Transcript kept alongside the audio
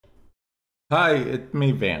Hi, it's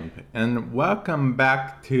me, Vamp, and welcome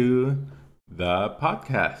back to the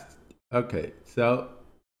podcast. Okay, so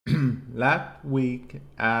last week,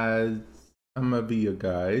 as some of you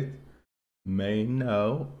guys may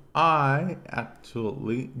know, I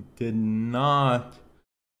actually did not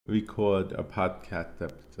record a podcast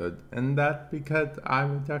episode, and that's because I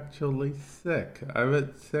was actually sick. I was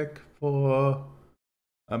sick for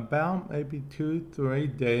about maybe 2, 3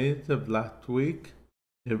 days of last week.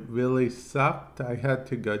 It really sucked. I had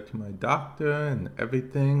to go to my doctor and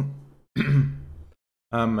everything.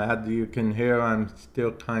 As you can hear, I'm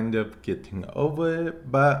still kind of getting over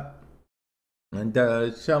it, but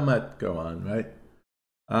there's so much go on, right?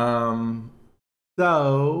 Um,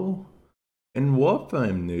 so in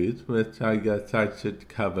Warframe news, which I guess I should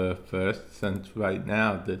cover first, since right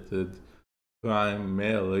now this is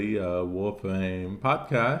primarily a Warframe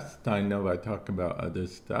podcast. I know I talk about other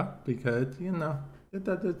stuff because, there's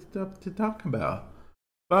other stuff to talk about.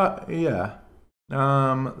 But yeah,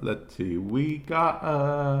 let's see. We got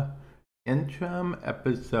a interim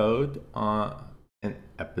episode on an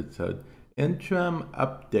episode interim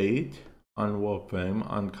update on Warframe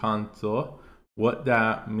on console. What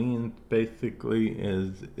that means basically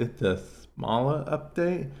is it's a smaller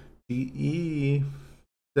update. DE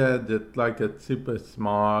said it's like a super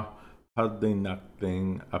small, hardly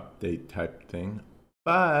nothing update type thing.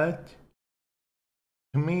 But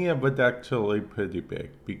to me, it was actually pretty big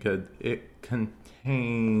because it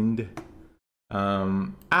contained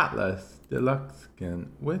Atlas Deluxe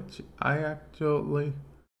Skin, which I actually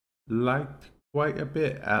liked quite a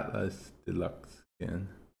bit. Atlas Deluxe Skin.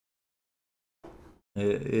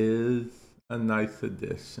 It is a nice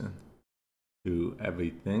addition to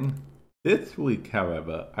everything. This week,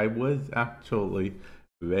 however, I was actually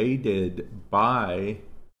raided by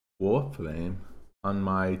Warframe on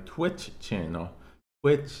my Twitch channel,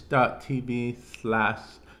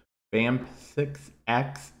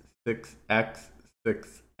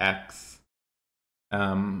 twitch.tv/vamp6x6x6x.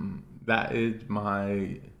 That is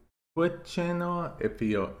my Twitch channel if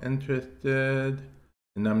you're interested.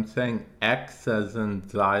 And I'm saying X as in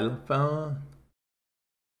xylophone.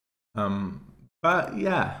 But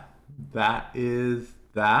yeah, that is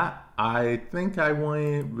that. I think I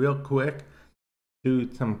went real quick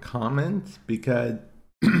to some comments because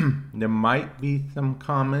there might be some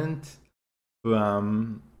comments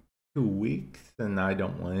from 2 weeks, and I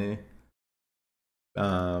don't want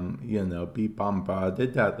to, be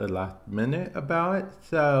bombarded at the last minute about it.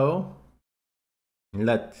 So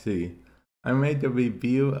let's see. I made a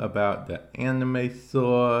review about the anime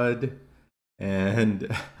sword, and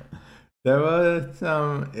there were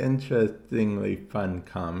some interestingly fun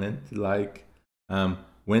comments, like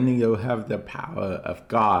when you have the power of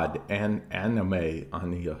God and anime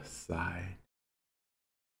on your side.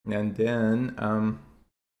 And then,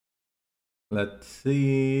 let's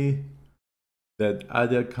see, that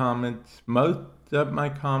other comments, most of my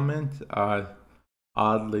comments are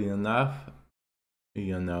oddly enough,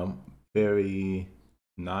 very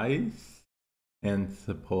nice and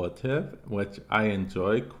supportive, which I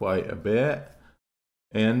enjoy quite a bit.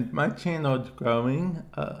 And my channel's growing,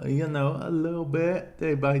 a little bit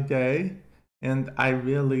day by day. And I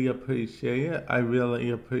really appreciate it. I really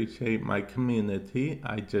appreciate my community.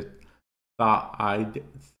 I just thought I'd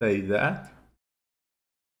say that.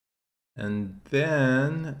 And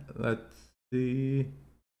then, let's see.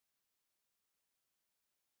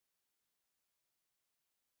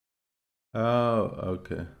 Oh,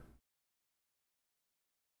 okay.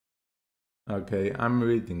 Okay, I'm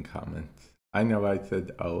reading comments. I know I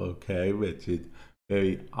said, oh, okay, which is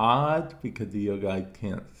very odd because you guys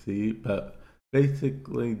can't see, but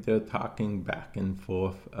basically they're talking back and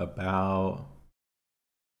forth about,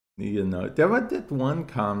 there was this one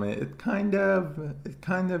comment, it's kind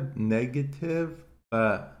of negative,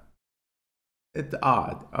 but it's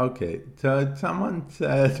odd. Okay, so someone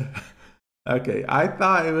said, okay, I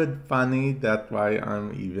thought it was funny, that's why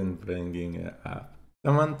I'm even bringing it up.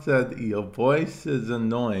 Someone said, your voice is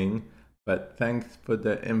annoying, but thanks for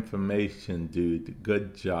the information, dude.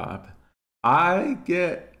 Good job. I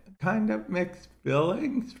get kind of mixed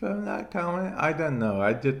feelings from that comment. I don't know.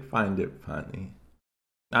 I just find it funny.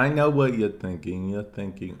 I know what you're thinking. You're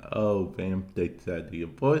thinking, oh, Vamp, they said your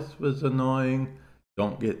voice was annoying.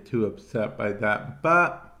 Don't get too upset by that.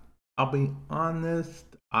 But I'll be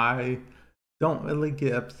honest, I don't really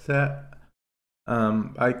get upset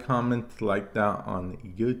by comments like that on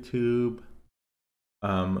YouTube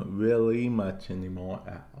really much anymore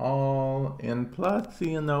at all. And plus,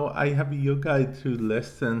 I have you guys who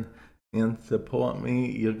listen and support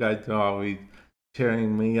me. You guys are always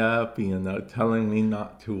cheering me up, telling me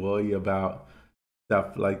not to worry about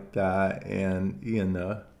stuff like that. And,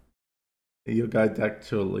 you guys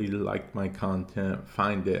actually like my content,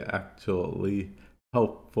 find it actually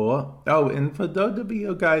helpful. Oh, and for those of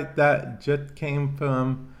you guys that just came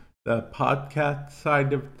from the podcast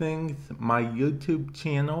side of things, my YouTube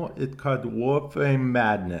channel is called Warframe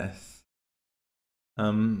Madness.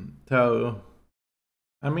 So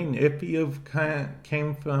I mean, if you've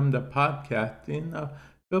came from the podcast,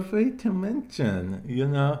 feel free to mention,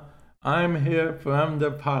 I'm here from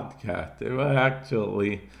the podcast. It will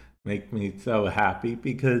actually make me so happy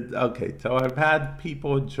because, okay, so I've had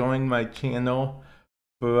people join my channel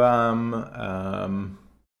from,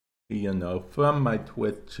 from my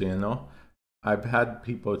Twitch channel. I've had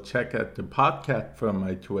people check out the podcast from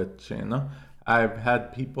my Twitch channel. I've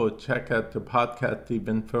had people check out the podcast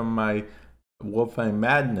even from my Warframe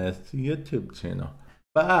Madness YouTube channel.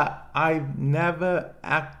 But I've never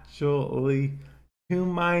actually, to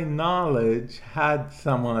my knowledge, had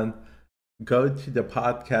someone go to the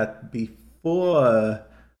podcast before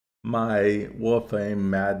my Warframe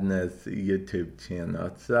Madness YouTube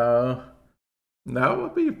channel. So that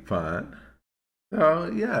would be fun.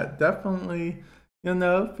 So yeah, definitely,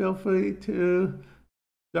 feel free to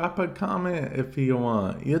drop a comment if you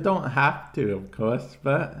want. You don't have to, of course,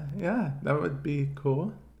 but yeah, that would be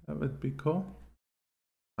cool. That would be cool.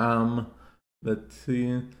 Let's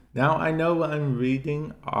see. Now I know I'm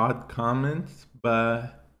reading odd comments,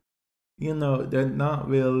 but they're not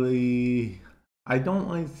really. I don't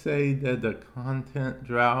want to say there's a content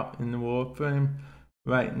drought in Warframe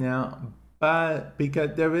right now, but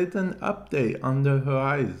because there is an update on the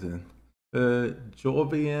horizon.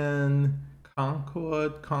 Jovian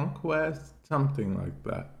Conquest, something like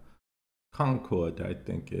that. Concord, I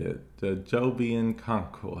think it. The Jovian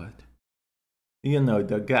Concord.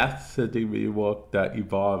 The gas city rework that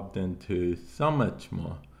evolved into so much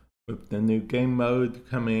more. With the new game mode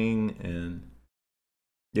coming and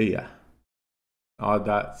yeah, all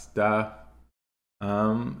that stuff.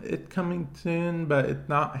 It's coming soon, but it's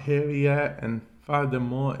not here yet, and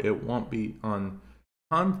furthermore, it won't be on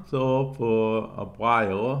console for a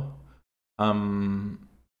while.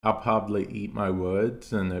 I'll probably eat my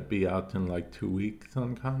words and it'll be out in like 2 weeks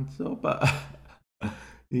on console, but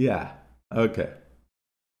yeah, okay.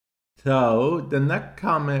 So the next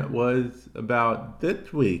comment was about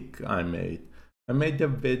this week I made. I made a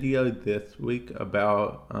video this week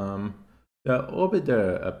about the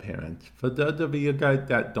Orbiter appearance. For those of you guys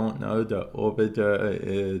that don't know, the Orbiter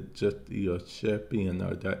is just your ship,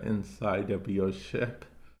 the inside of your ship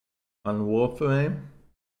on Warframe.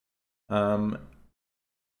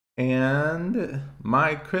 And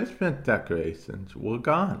my Christmas decorations were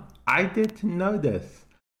gone. I didn't notice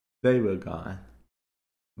they were gone.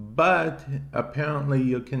 But apparently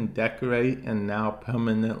you can decorate and now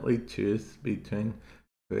permanently choose between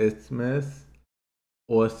Christmas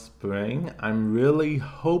or spring. I'm really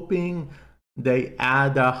hoping they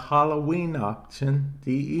add a Halloween option.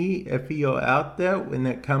 DE, if you're out there when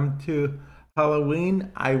it comes to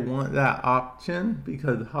Halloween, I want that option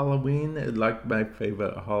because Halloween is like my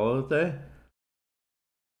favorite holiday.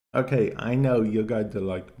 Okay, I know you guys are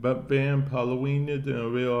like, but Vamp, Halloween isn't a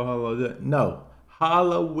real holiday. No,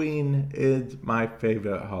 Halloween is my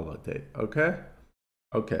favorite holiday, okay?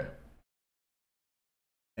 Okay.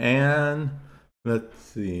 And let's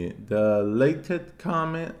see, the latest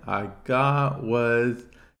comment I got was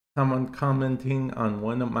someone commenting on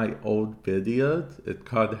one of my old videos. It's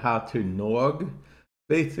called How to Norg.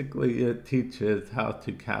 Basically, it teaches how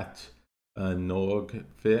to catch a Norg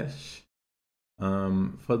fish.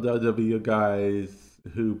 For those of you guys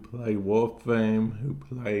who play Warframe, who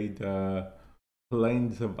played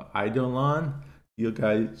Plains of Eidolon, you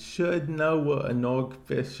guys should know what a Norg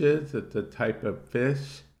fish is. It's a type of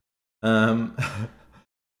fish.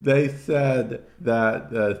 They said that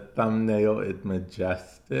the thumbnail is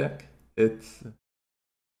majestic. It's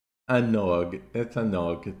a Norg. It's a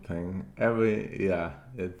Norg thing.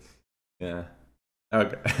 Yeah.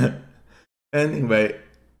 Okay. Anyway,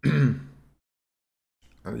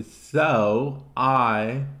 so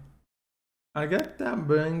I guess that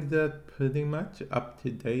brings us pretty much up to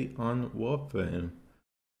date on Warframe.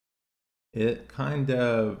 It's kind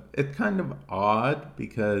of odd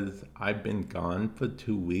because I've been gone for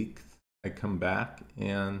 2 weeks. I come back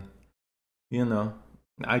and,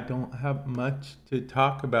 I don't have much to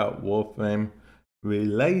talk about Warframe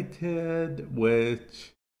related,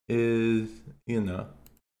 which is, neither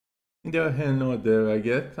here nor there, I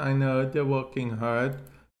guess. I know they're working hard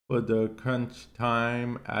for the crunch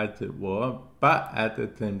time, as it were, but at the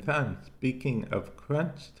same time, speaking of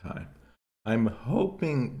crunch time, I'm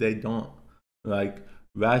hoping they don't like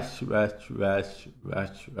rush,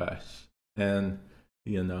 and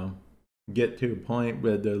you know, get to a point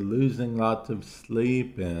where they're losing lots of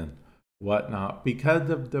sleep and whatnot because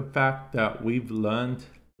of the fact that we've learned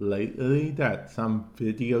lately that some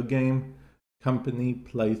video game company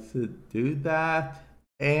places do that.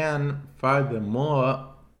 And furthermore,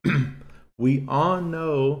 we all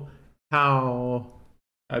know how,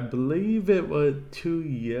 I believe it was 2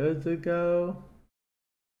 years ago,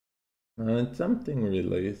 something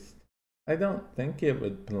released. I don't think it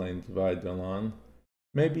was Planes of Eidolon.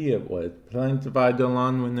 Maybe it was Planes of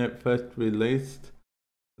Eidolon when it first released.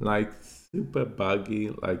 Like super buggy,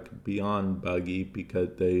 like beyond buggy,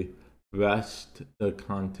 because they rushed the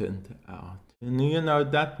content out. And you know,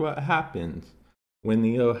 that's what happens when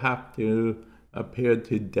you have to adhere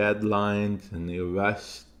to deadlines and you rush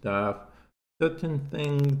stuff. Certain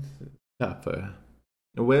things suffer,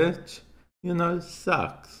 which, you know,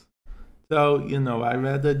 sucks. So, you know, I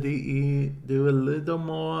rather do a little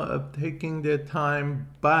more of taking their time,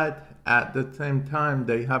 but at the same time,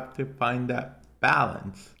 they have to find that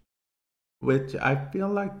balance, which I feel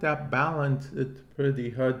like that balance is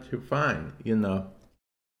pretty hard to find, you know,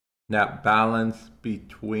 that balance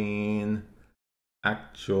between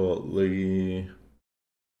actually,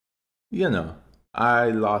 you know, I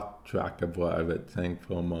lost track of what I was saying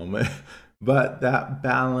for a moment, but that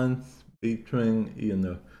balance between, you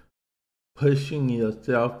know, pushing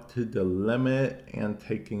yourself to the limit and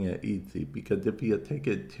taking it easy. Because if you take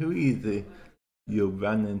it too easy, you'll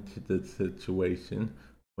run into the situation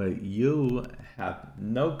where you have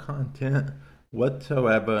no content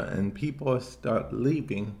whatsoever and people start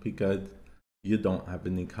leaving because you don't have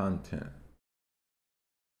any content.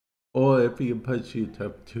 Or if you push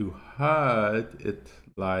yourself too hard, it's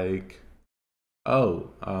like, oh,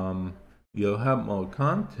 you'll have more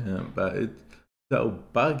content, but it's so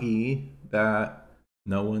buggy that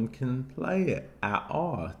no one can play it at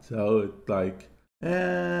all. So it's like,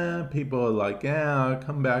 people are like, I'll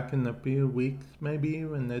come back in a few weeks maybe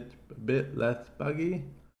when it's a bit less buggy.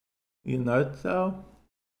 You know, so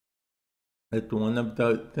it's one of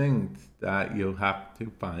those things that you have to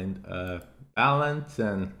find a balance,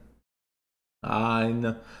 and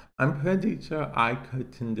I'm pretty sure I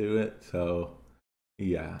couldn't do it, so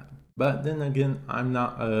yeah. But then again, I'm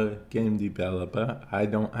not a game developer. I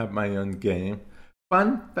don't have my own game.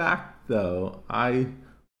 Fun fact though, I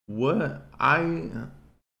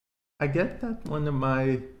guess that's one of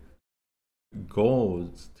my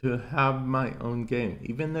goals, to have my own game,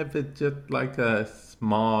 even if it's just like a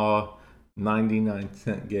small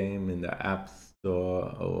 99-cent game in the App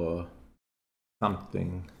Store or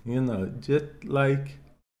something, you know, just like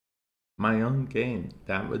my own game.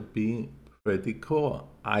 That would be pretty cool,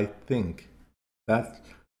 I think. That's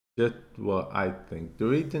just what I think. The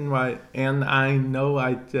reason why, and I know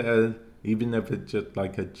I said, even if it's just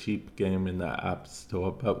like a cheap game in the App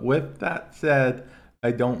Store, but with that said, I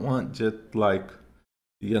don't want just like,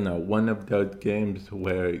 you know, one of those games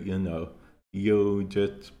where, you know, you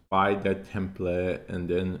just buy the template and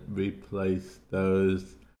then replace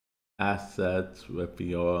those assets with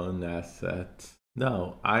your own assets.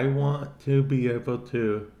 No, I want to be able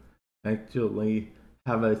to actually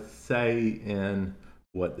have a say in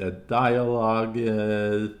what the dialogue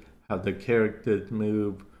is, how the characters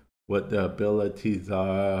move, what the abilities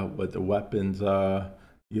are, what the weapons are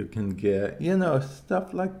you can get, you know,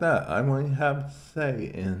 stuff like that. I want to have say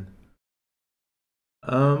in.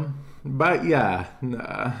 But yeah,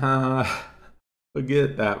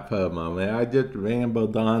 forget that for a moment. I just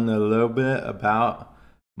rambled on a little bit about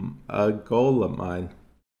a goal of mine.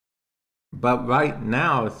 But right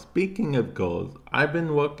now, speaking of goals, I've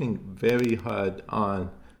been working very hard on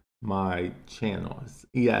my channels.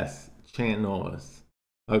 Yes, channels.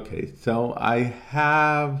 Okay, so I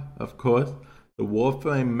have, of course, the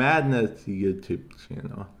Warframe Madness YouTube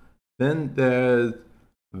channel. Then there's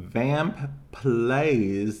Vamp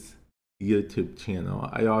Plays YouTube channel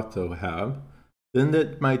I also have. Then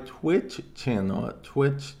there's my Twitch channel,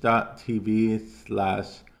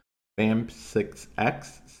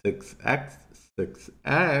 twitch.tv/vamp6x,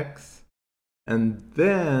 6x. And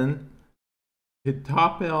then to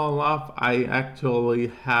top it all off, I actually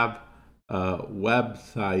have a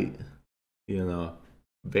website, you know,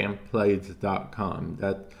 vamplays.com.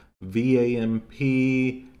 That's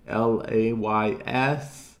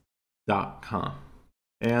VAMPLAYS.com.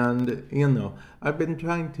 And, you know, I've been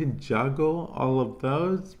trying to juggle all of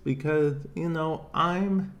those because, you know,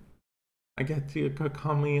 I guess you could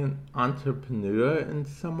call me an entrepreneur in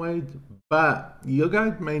some ways, but you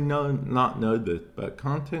guys may not know this, but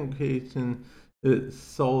content creation It's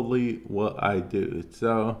solely what I do.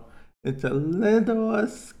 So it's a little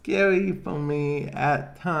scary for me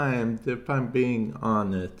at times, if I'm being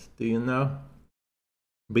honest, do you know?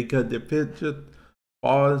 Because if it just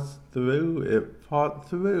falls through, it falls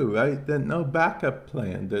through, right? There's no backup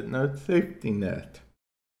plan, there's no safety net.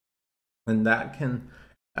 And that can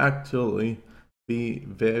actually be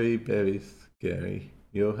very, very scary.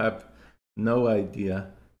 You'll have no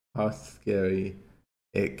idea how scary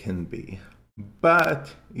it can be.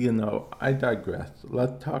 But, I digress.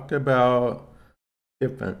 Let's talk about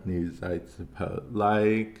different news, I suppose.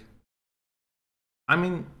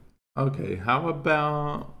 Okay, how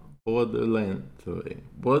about Borderlands 3?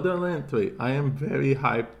 Borderlands 3, I am very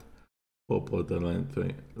hyped for Borderlands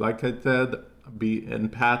 3. Like I said, be in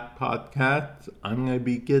past podcasts, I'm going to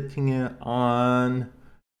be getting it on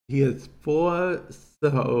PS4,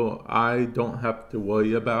 so I don't have to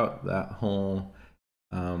worry about that whole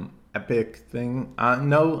Epic thing.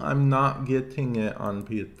 No, I'm not getting it on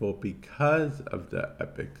PS4 because of the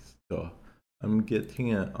Epic Store. I'm getting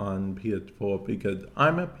it on PS4 because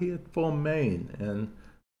I'm a PS4 main, and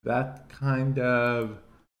that's kind of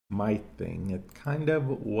my thing. It's kind of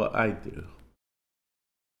what I do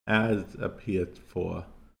as a PS4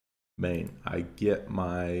 main. I get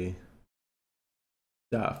my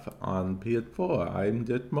stuff on PS4. I'm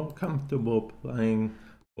just more comfortable playing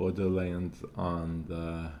Borderlands on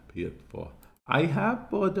the PS4. I have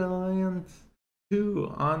Borderlands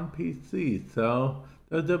 2 on PC, so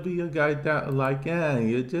there'll be a guy that are like,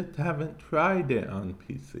 you just haven't tried it on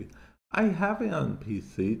PC. I have it on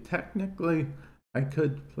PC. Technically, I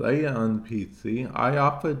could play it on PC. I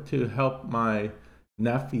offered to help my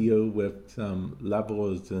nephew with some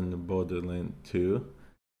levels in Borderlands 2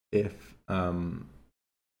 if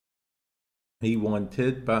he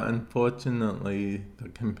wanted, but unfortunately the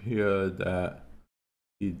computer that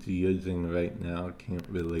he's using right now can't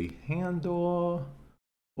really handle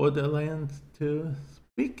Borderlands 2.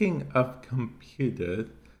 Speaking of computers,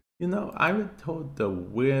 I was told the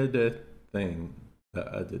weirdest thing the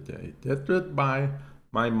other day. This was by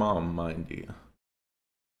my mom, mind you.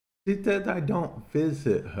 She said I don't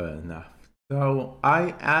visit her enough. So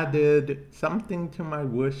I added something to my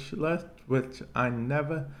wish list, which I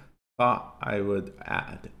never thought I would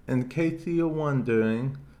add. In case you're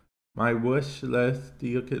wondering, my wish list,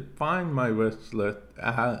 you could find my wish list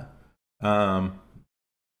at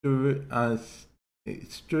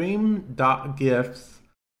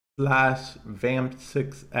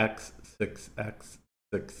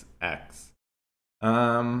stream.gifs/vamp6x6x6x.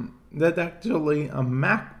 There's actually a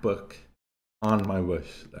MacBook on my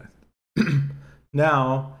wish list.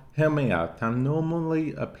 Now, hear me out. I'm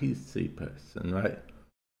normally a PC person, right?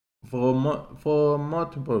 For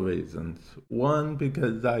multiple reasons. One,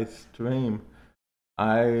 because I stream,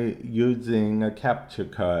 using a capture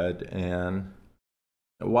card, and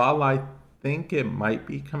while I think it might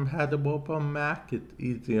be compatible for Mac, it's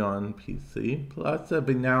easy on PC. Plus,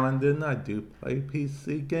 every now and then I do play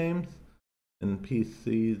PC games, and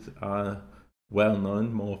PCs are well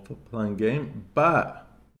known more for playing games. But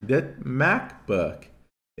this MacBook,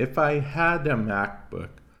 if I had a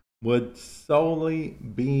MacBook, would solely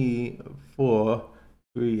be for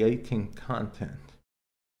creating content,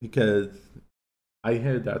 because I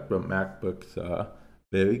hear that's what MacBooks are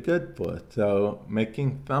very good for. So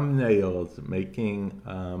making thumbnails, making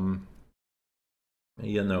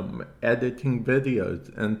editing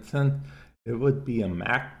videos, and since it would be a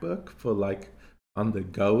MacBook for on the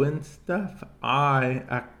go and stuff, I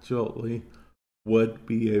actually would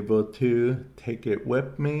be able to take it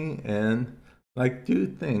with me and do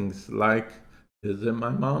things like visit my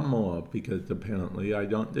mom more, because apparently I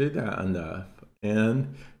don't do that enough,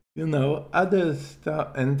 and other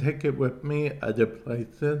stuff, and take it with me other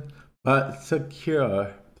places, but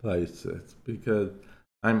secure places, because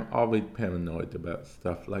I'm always paranoid about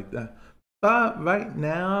stuff like that. But right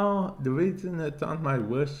now, the reason it's on my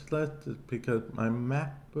wish list is because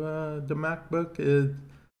the MacBook is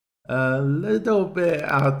a little bit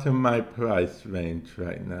out of my price range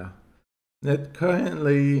right now. It's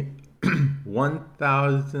currently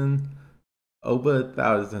over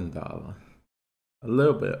 $1,000. A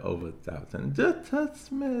little bit over 1,000. Just a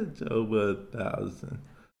smidge over 1,000.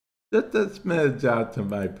 Just a smidge out of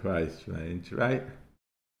my price range, right?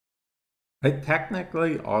 I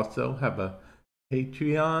technically also have a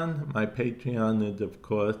Patreon. My Patreon is, of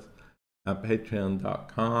course, at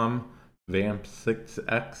patreon.com,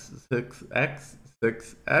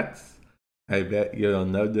 vamp6x6x6x. I bet you're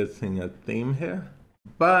noticing a theme here.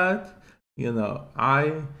 But,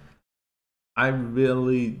 I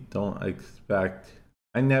really don't expect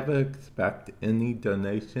I never expect any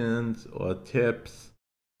donations or tips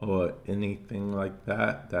or anything like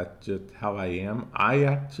that. That's just how I am.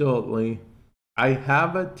 I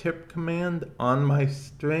have a tip command on my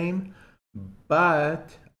stream,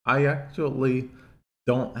 but I actually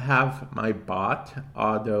don't have my bot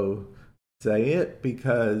auto say it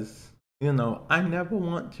because, I never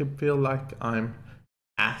want to feel like I'm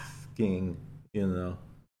asking, you know.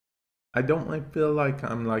 I don't feel like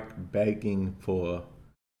I'm like begging for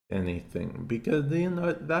anything because,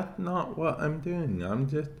 that's not what I'm doing. I'm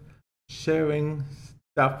just sharing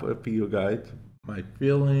stuff with you guys, my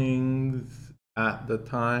feelings at the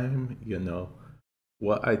time,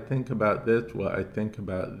 what I think about this, what I think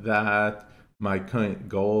about that, my current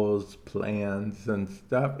goals, plans, and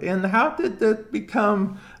stuff. And how did this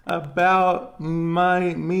become about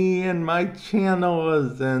me and my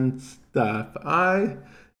channels and stuff?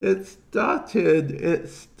 It started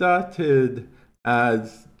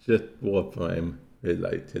as just Warframe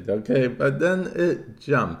related, okay? But then it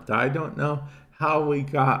jumped. I don't know how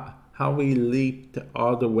we leaped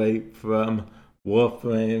all the way from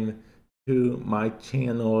Warframe to my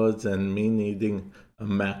channels and me needing a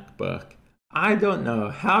MacBook. I don't know.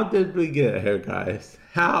 How did we get here, guys?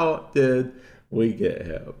 How did we get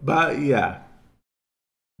here? But yeah.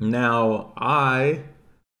 Now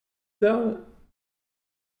so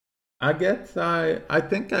I guess I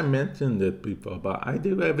think I mentioned it before, but I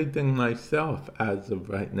do everything myself as of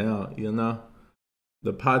right now,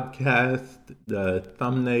 The podcast, the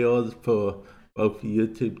thumbnails for both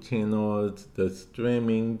YouTube channels, the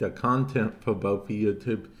streaming, the content for both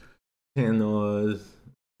YouTube channels.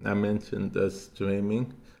 I mentioned the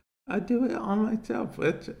streaming. I do it all myself,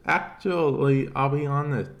 which actually, I'll be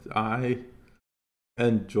honest, I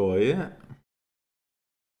enjoy it.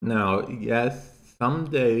 Now, yes, some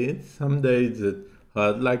days it's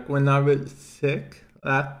hard. Like when I was sick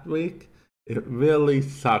last week, it really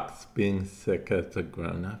sucks being sick as a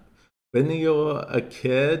grown-up. When you're a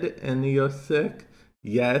kid and you're sick,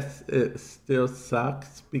 yes, it still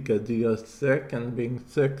sucks because you're sick and being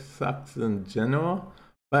sick sucks in general,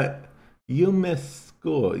 but you miss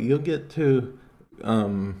school. You get to,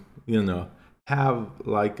 have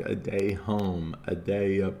like a day home, a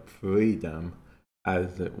day of freedom,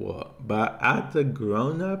 as it were. But as a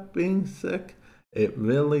grown-up being sick, it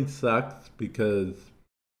really sucks because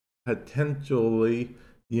potentially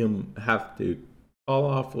you have to call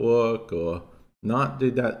off work or not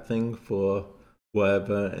do that thing for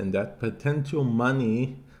whatever, and that potential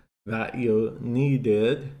money that you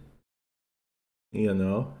needed,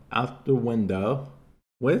 out the window,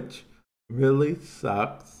 which really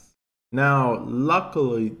sucks. Now,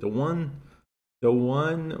 luckily, one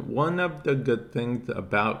of the good things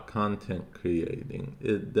about content creating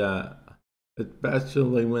is that,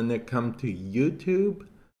 especially when it comes to YouTube,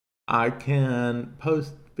 I can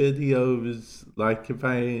post videos like if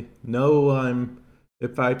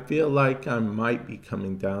I feel like I might be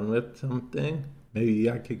coming down with something,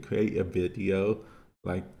 maybe I could create a video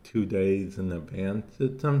like 2 days in advance or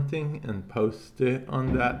something and post it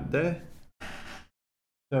on that day.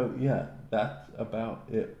 So yeah, that's about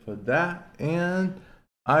it for that, and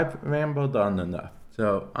I've rambled on enough.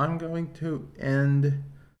 So I'm going to end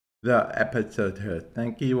the episode here.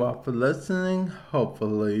 Thank you all for listening.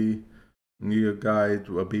 Hopefully you guys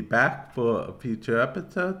will be back for a future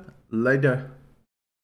episode. Later.